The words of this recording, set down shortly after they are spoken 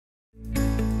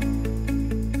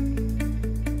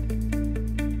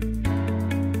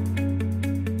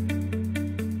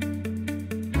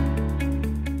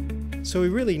So we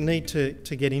really need to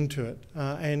get into it.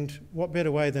 And what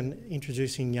better way than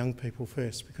introducing young people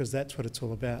first, because that's what it's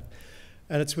all about.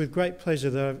 And it's with great pleasure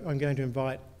that I'm going to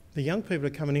invite the young people to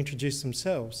come and introduce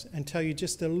themselves and tell you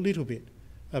just a little bit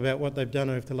about what they've done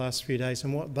over the last few days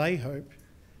and what they hope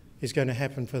is going to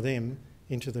happen for them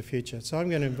into the future. So I'm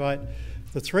going to invite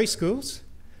the 3 schools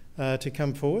to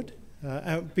come forward.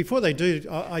 Before they do,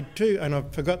 I do, and I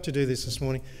forgot to do this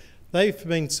morning, they've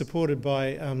been supported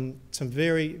by some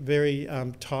very, very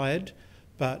tired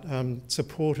but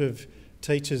supportive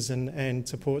teachers and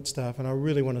support staff, and I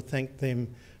really want to thank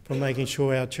them for making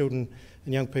sure our children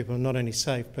and young people are not only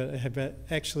safe but have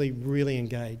actually really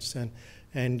engaged,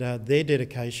 and their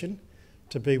dedication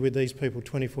to be with these people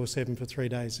 24/7 for 3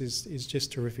 days is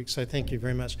just terrific. So thank you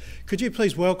very much. Could you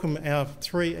please welcome our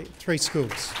three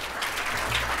schools?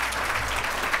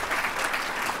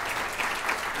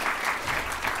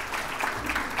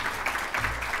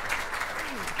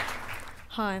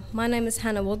 Hi, my name is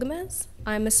Hannah Wogamez.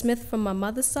 I'm a Smith from my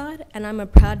mother's side, and I'm a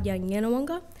proud young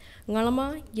Yanawonga,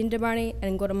 Ngalama, Yindabani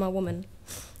and Ngorama woman.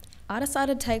 I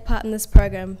decided to take part in this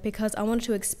program because I wanted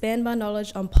to expand my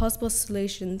knowledge on possible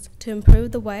solutions to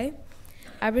improve the way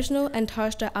Aboriginal and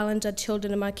Torres Strait Islander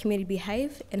children in my community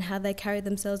behave and how they carry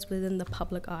themselves within the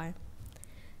public eye.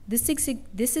 This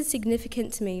is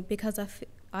significant to me because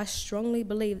I strongly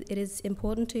believe it is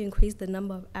important to increase the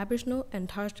number of Aboriginal and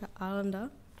Torres Strait Islander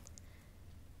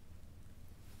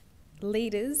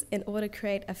leaders in order to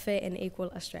create a fair and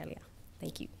equal Australia.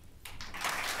 Thank you.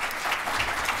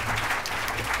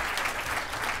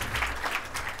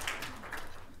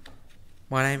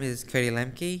 My name is Cody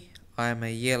Lemke. I am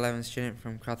a Year 11 student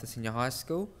from Karratha Senior High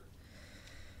School.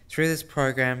 Through this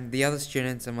program, the other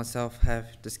students and myself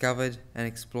have discovered and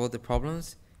explored the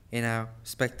problems in our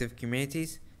respective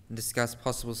communities and discussed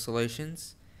possible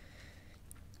solutions.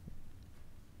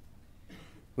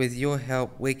 With your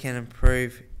help, we can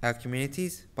improve our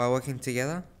communities by working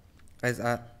together as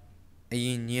a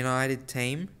united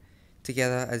team,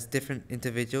 together as different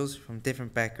individuals from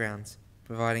different backgrounds,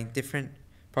 providing different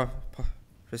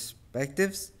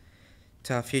perspectives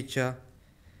to our future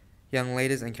young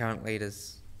leaders and current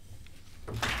leaders.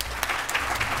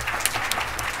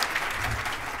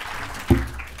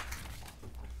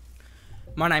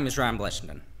 My name is Ryan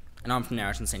Bleshenden, and I'm from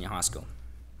Narrogin Senior High School.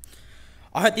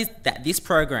 I hope that this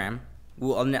program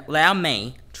will allow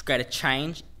me to create a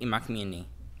change in my community,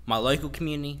 my local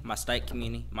community, my state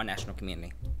community, my national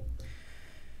community.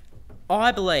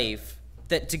 I believe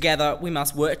that together we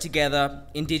must work together,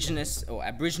 Indigenous or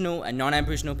Aboriginal and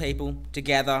non-Aboriginal people,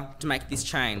 together to make this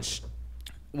change.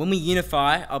 When we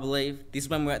unify, I believe this is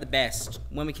when we're at the best,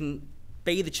 when we can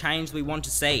be the change we want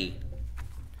to see.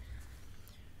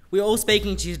 We're all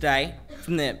speaking to you today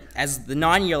as the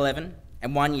 9 Year 11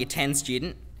 and 1 Year 10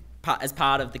 student as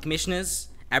part of the Commissioner's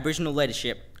Aboriginal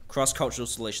Leadership Cross-cultural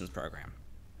Solutions program.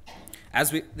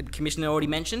 As the Commissioner already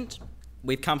mentioned,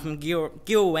 we've come from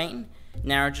Girrawheen,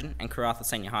 Narrogin and Karratha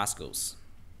Senior High Schools.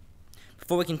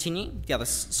 Before we continue, the other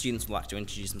students would like to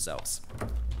introduce themselves.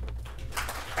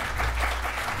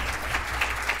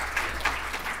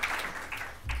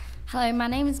 Hello, my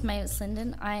name is Mavis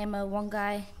Linden. I am a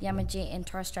Wongai, Yamaji and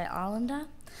Torres Strait Islander.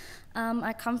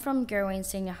 I come from Girrawheen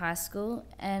Senior High School,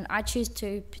 and I choose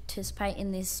to participate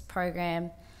in this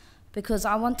program because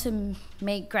I want to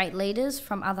meet great leaders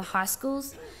from other high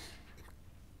schools,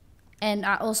 and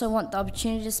I also want the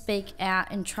opportunity to speak out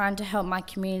and trying to help my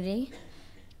community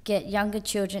get younger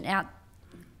children out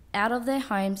of their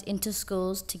homes into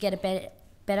schools to get a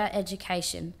better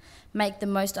education, make the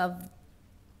most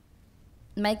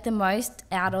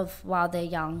out of while they're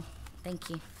young. Thank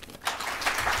you.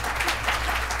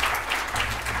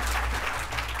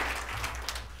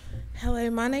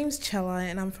 Hello, my name's Chella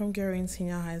and I'm from Girrawheen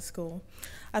Senior High School.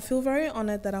 I feel very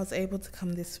honoured that I was able to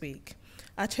come this week.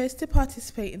 I chose to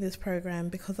participate in this program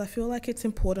because I feel like it's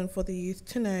important for the youth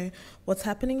to know what's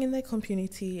happening in their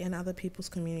community and other people's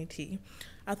community.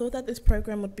 I thought that this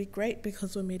program would be great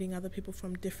because we're meeting other people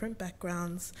from different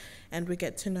backgrounds and we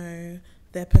get to know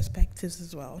their perspectives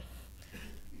as well.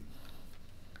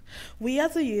 We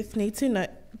as a youth need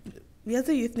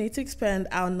to expand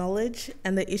our knowledge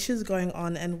and the issues going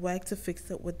on and work to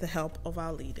fix it with the help of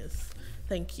our leaders.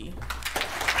 Thank you.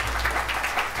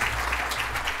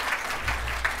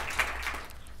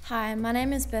 Hi, my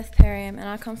name is Beth Perriam and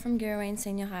I come from Girrawheen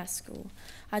Senior High School.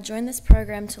 I joined this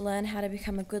program to learn how to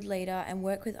become a good leader and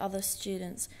work with other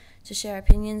students to share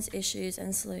opinions, issues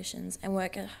and solutions and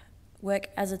work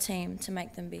as a team to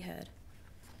make them be heard.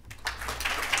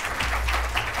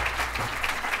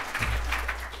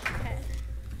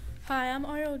 Hi, I'm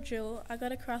Oriel Jill. I go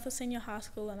to Karratha Senior High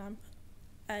School and I'm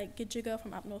a Gidja girl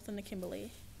from up north in the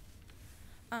Kimberley.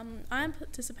 I am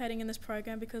participating in this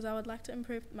program because I would like to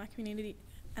improve my community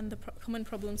and the common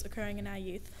problems occurring in our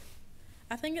youth.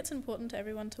 I think it's important for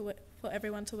everyone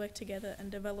to work together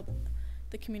and develop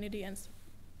the community and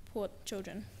support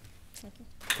children. Thank you.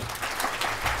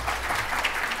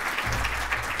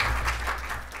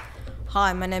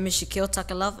 Hi, my name is Shaquille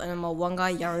Takalove and I'm a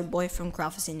Wangai Yarru boy from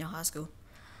Karratha Senior High School.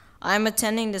 I am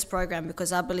attending this program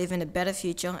because I believe in a better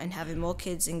future and having more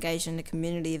kids engaged in the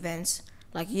community events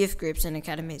like youth groups and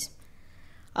academies.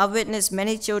 I've witnessed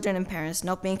many children and parents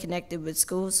not being connected with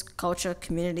schools, culture,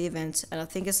 community events, and I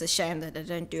think it's a shame that they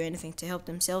don't do anything to help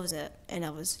themselves out and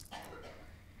others.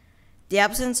 The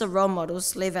absence of role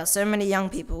models leave out so many young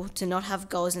people to not have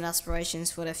goals and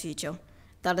aspirations for their future.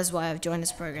 That is why I've joined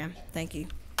this program. Thank you.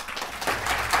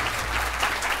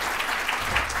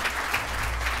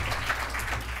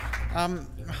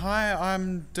 Hi,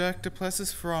 I'm Dirk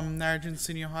Duplessis from Narrogin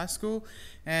Senior High School,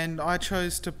 and I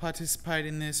chose to participate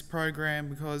in this program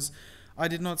because I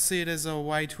did not see it as a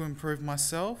way to improve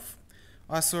myself.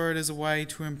 I saw it as a way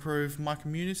to improve my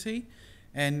community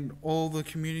and all the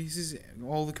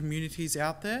communities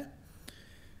out there,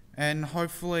 and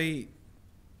hopefully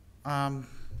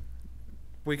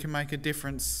we can make a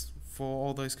difference for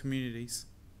all those communities.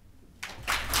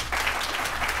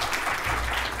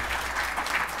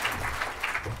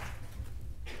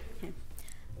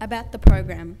 About the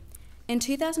program. In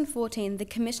 2014, the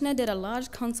Commissioner did a large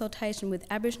consultation with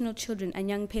Aboriginal children and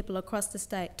young people across the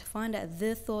state to find out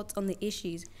their thoughts on the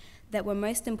issues that were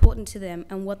most important to them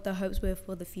and what their hopes were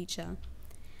for the future.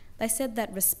 They said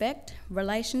that respect,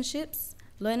 relationships,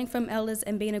 learning from elders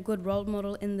and being a good role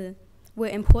model were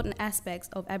important aspects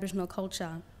of Aboriginal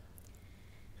culture.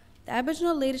 The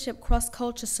Aboriginal Leadership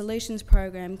Cross-cultural Solutions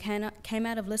program came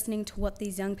out of listening to what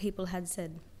these young people had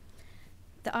said.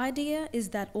 The idea is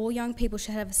that all young people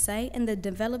should have a say in the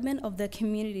development of their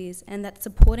communities and that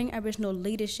supporting Aboriginal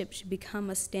leadership should become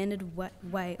a standard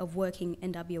way of working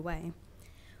in WA.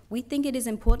 We think it is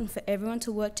important for everyone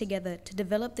to work together to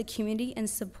develop the community and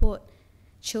support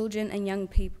children and young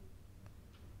people.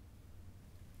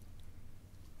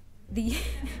 The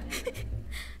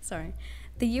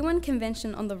UN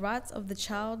Convention on the Rights of the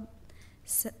Child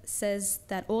says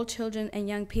that all children and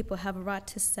young people have a right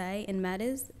to say in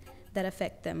matters that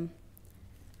affect them.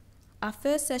 Our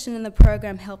first session in the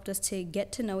program helped us to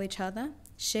get to know each other,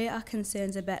 share our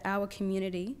concerns about our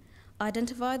community,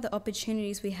 identify the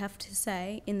opportunities we have to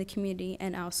say in the community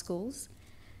and our schools,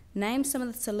 name some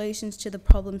of the solutions to the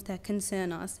problems that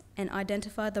concern us, and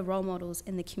identify the role models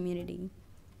in the community.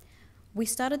 We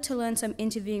started to learn some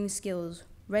interviewing skills,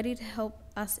 ready to help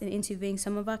us in interviewing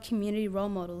some of our community role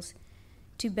models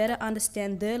to better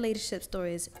understand their leadership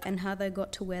stories and how they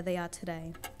got to where they are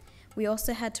today. We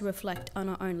also had to reflect on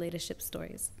our own leadership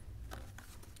stories.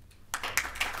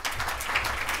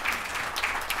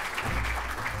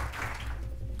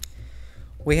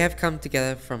 We have come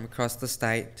together from across the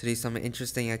state to do some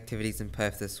interesting activities in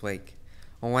Perth this week.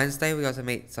 On Wednesday, we got to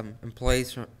meet some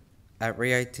employees at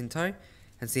Rio Tinto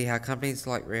and see how companies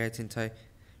like Rio Tinto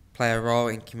play a role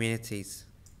in communities.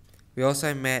 We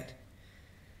also met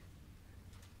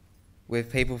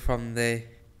with people from the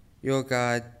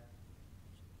Yurga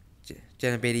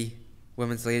Janabidi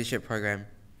Women's Leadership Program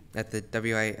at the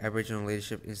WA Aboriginal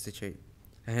Leadership Institute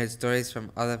and heard stories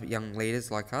from other young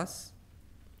leaders like us.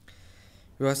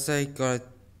 We also got to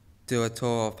do a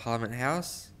tour of Parliament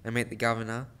House and meet the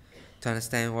Governor to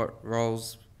understand what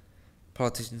roles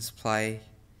politicians play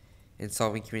in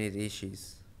solving community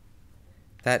issues.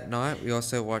 That night we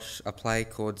also watched a play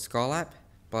called Skylap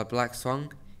by Black Swan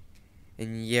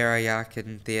in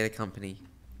Girrawheen Theatre Company.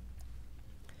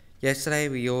 Yesterday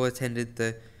we all attended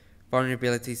the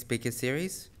Vulnerability Speaker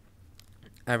Series,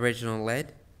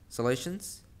 Aboriginal-led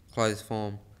Solutions, closed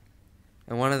form.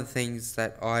 And one of the things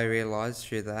that I realised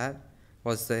through that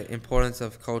was the importance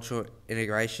of cultural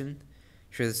integration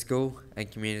through the school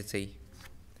and community.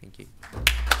 Thank you.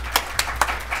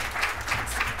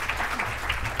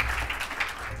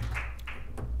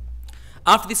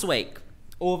 After this week,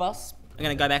 all of us are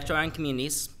going to go back to our own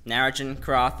communities, Narrogin,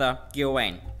 Karratha,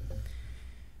 Girrawheen.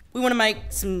 We want to make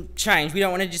some change. We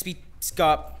don't want to just go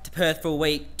up to Perth for a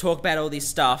week, talk about all this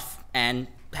stuff and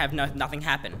have nothing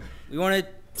happen. We want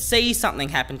to see something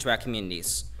happen to our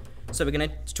communities. So we're going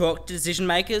to talk to decision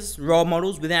makers, role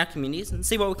models within our communities and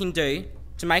see what we can do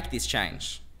to make this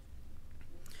change.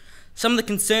 Some of the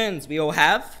concerns we all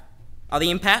have are the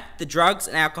impact that drugs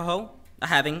and alcohol are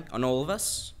having on all of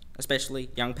us, especially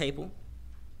young people,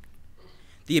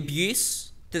 the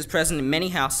abuse that is present in many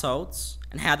households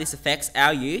and how this affects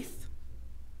our youth,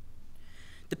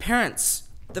 the parents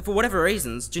that for whatever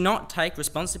reasons do not take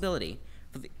responsibility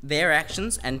for their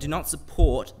actions and do not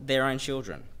support their own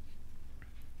children.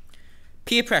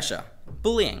 Peer pressure,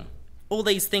 bullying, all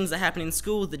these things that happen in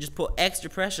schools that just put extra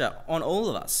pressure on all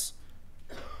of us.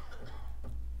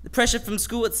 The pressure from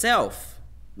school itself.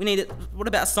 We need it. What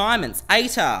about assignments,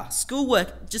 ATAR,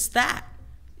 schoolwork, just that.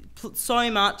 It puts so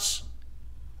much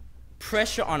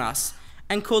pressure on us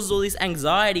and causes all this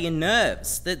anxiety and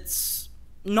nerves that's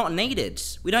not needed.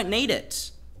 We don't need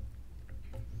it.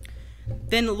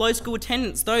 Then low school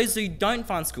attendance, those who don't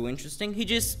find school interesting, who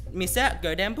just miss out,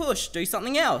 go down bush, do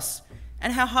something else.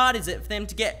 And how hard is it for them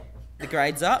to get the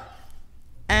grades up?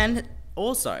 And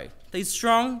also, these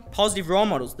strong, positive role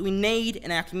models that we need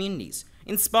in our communities,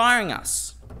 inspiring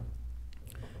us.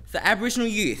 For Aboriginal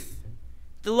youth,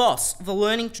 the loss of the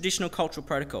learning traditional cultural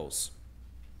protocols.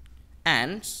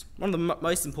 And one of the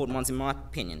most important ones in my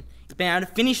opinion is being able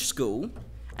to finish school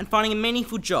and finding a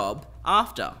meaningful job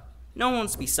after. No one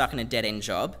wants to be stuck in a dead-end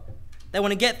job. They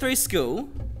want to get through school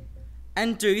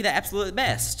and do their absolute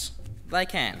best they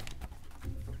can.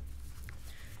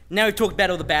 Now we've talked about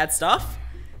all the bad stuff,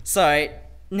 so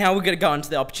now we're going to go into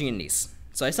the opportunities.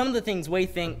 So some of the things we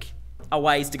think are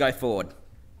ways to go forward.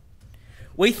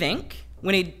 We think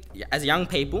we need, as young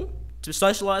people, to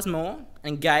socialise more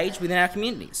and engage within our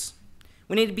communities.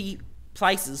 We need to be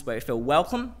places where we feel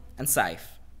welcome and safe.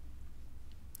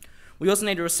 We also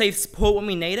need to receive support when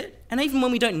we need it, and even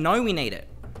when we don't know we need it.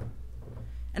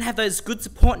 And have those good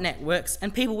support networks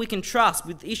and people we can trust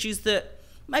with issues that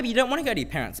maybe you don't want to go to your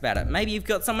parents about it. Maybe you've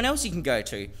got someone else you can go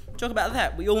to. Talk about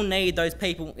that. We all need those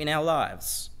people in our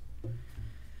lives.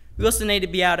 We also need to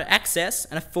be able to access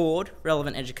and afford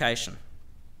relevant education.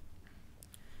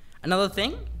 Another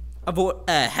thing,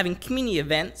 having community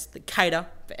events that cater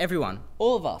for everyone.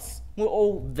 All of us. We're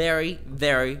all very,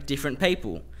 very different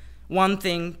people. One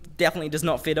thing definitely does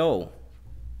not fit all.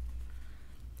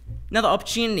 Another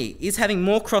opportunity is having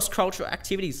more cross-cultural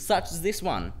activities such as this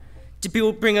one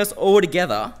to bring us all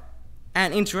together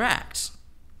and interact.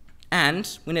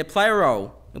 And we need to play a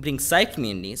role in building safe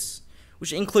communities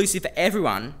which are inclusive for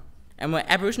everyone and where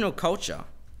Aboriginal culture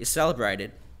is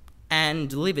celebrated and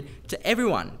delivered to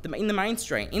everyone in the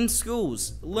mainstream, in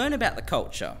schools. Learn about the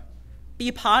culture. Be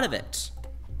a part of it.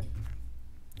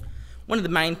 One of the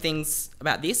main things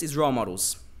about this is role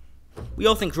models. We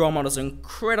all think role models are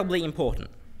incredibly important.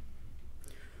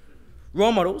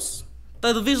 Role models,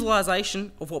 they're the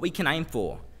visualisation of what we can aim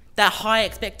for. That high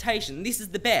expectation, this is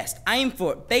the best, aim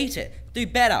for it, beat it, do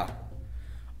better.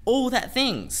 All that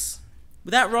things.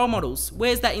 Without role models,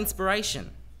 where's that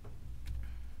inspiration?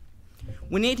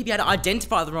 We need to be able to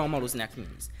identify the role models in our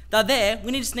communities. They're there,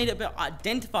 we just need to be able to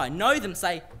identify, know them,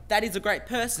 say, that is a great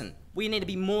person. We need to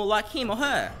be more like him or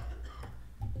her.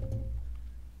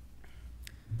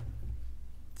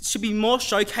 There should be more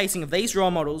showcasing of these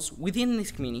role models within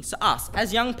this community so us,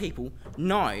 as young people,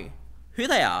 know who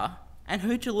they are and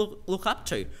who to look up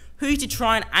to, who to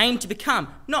try and aim to become.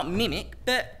 Not mimic,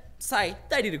 but say,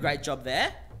 they did a great job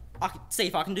there, I can see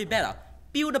if I can do better.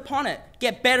 Build upon it,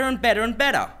 get better and better and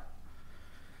better.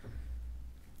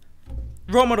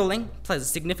 Role modelling plays a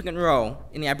significant role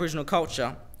in the Aboriginal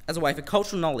culture as a way for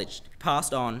cultural knowledge to be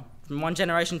passed on from one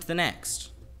generation to the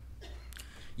next.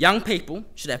 Young people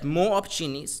should have more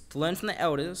opportunities to learn from their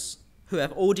elders who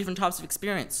have all different types of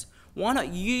experience. Why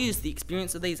not use the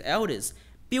experience of these elders?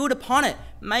 Build upon it.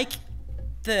 Make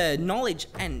the knowledge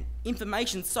and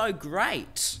information so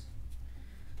great.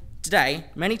 Today,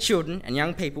 many children and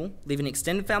young people live in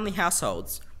extended family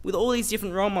households with all these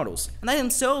different role models, and they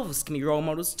themselves can be role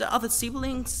models to other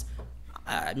siblings,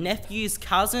 nephews,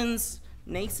 cousins,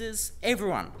 nieces,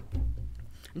 everyone.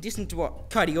 In addition to what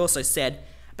Cody also said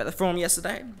about the forum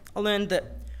yesterday, I learned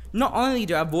that not only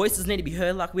do our voices need to be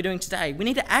heard like we're doing today, we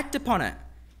need to act upon it.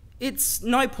 It's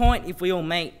no point if we all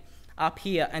meet up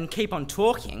here and keep on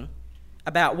talking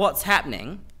about what's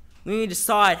happening. We need to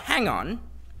decide, hang on,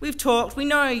 we've talked, we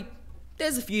know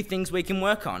there's a few things we can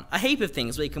work on, a heap of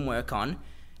things we can work on.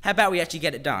 How about we actually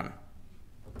get it done?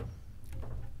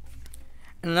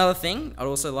 And another thing, I'd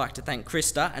also like to thank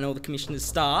Krista and all the Commissioner's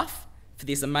staff for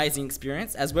this amazing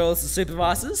experience, as well as the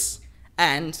supervisors,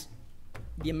 and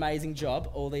the amazing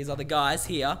job all these other guys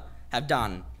here have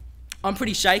done. I'm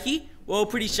pretty shaky, we're all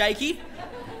pretty shaky,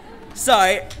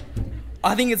 so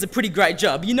I think it's a pretty great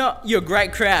job. You're a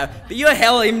great crowd, but you're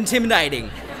hella intimidating.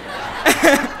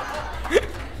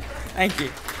 Thank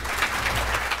you.